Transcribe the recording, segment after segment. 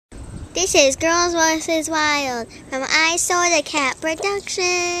This is Girls vs. Wild from I Saw the Cat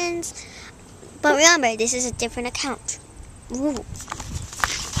Productions. But remember, this is a different account. Ooh.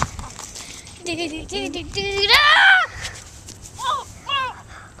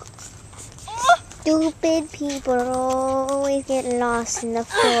 Stupid people always get lost in the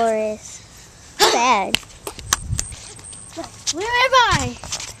forest. Bad. Where am I?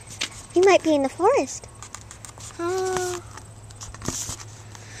 You might be in the forest.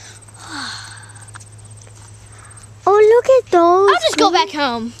 Oh, look at those. I'll just go back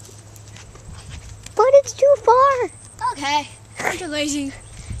home. But it's too far. Okay. I'm too lazy.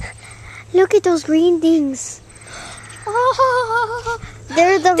 Look at those green things.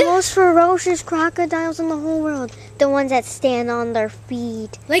 They're the most ferocious crocodiles in the whole world. The ones that stand on their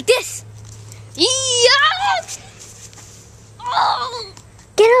feet. Like this. Yeah! Oh!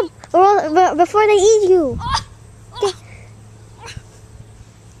 Get up before they eat you.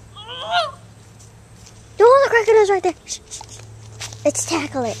 No, the crocodile's right there. Shh, shh, shh. Let's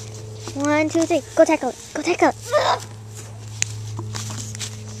tackle it. 1, 2, 3. Go tackle it. Go tackle it.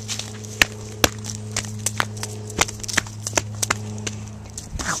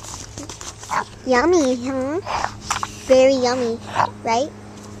 Yummy, huh? Very yummy, right?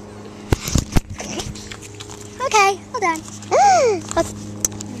 Okay, hold on.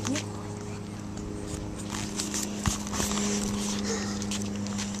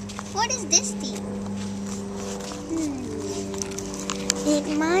 What is this thing? It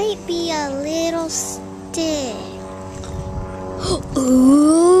might be a little stick.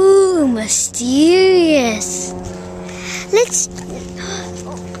 Ooh, mysterious.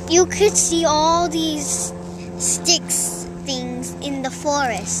 You could see all these sticks things in the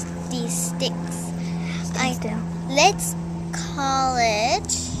forest. These sticks. Let's call it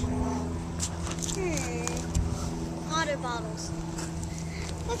water bottles.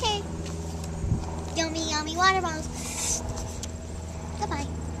 Okay. Yummy, yummy water bottles. Goodbye.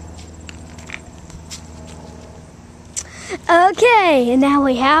 Okay, and now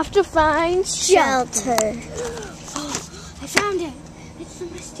we have to find Shelter. Oh, I found it. It's the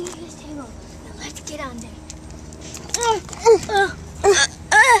mysterious table. Now let's get on there.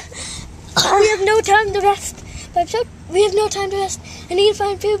 We have no time to rest. We have no time to rest. I need to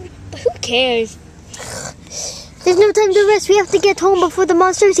find food, but who cares? There's no time to rest. We have to get home before the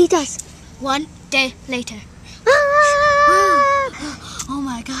monsters eat us. 1 day later. Ah! Oh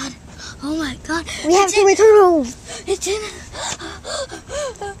my god. Oh my god. We have to return home. It's in.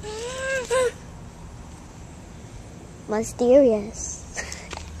 Mysterious.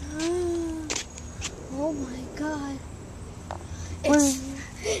 Oh my god.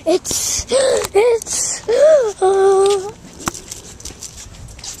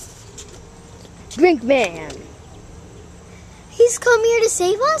 Drink man. He's come here to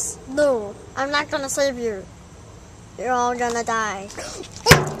save us? No, I'm not gonna save you. You're all gonna die.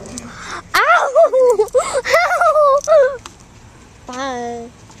 Ow! Ow! Bye.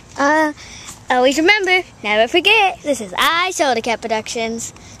 Always remember, never forget, this is I Saw the Cat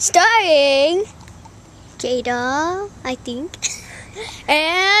Productions, starring Jada, I think.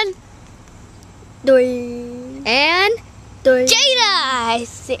 and Doi. Jada.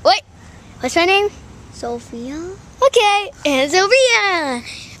 Wait, what's my name? Sophia. Okay, and Sylvia.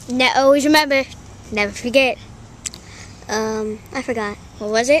 Now always remember, never forget. I forgot.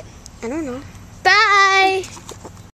 What was it? I don't know. Bye.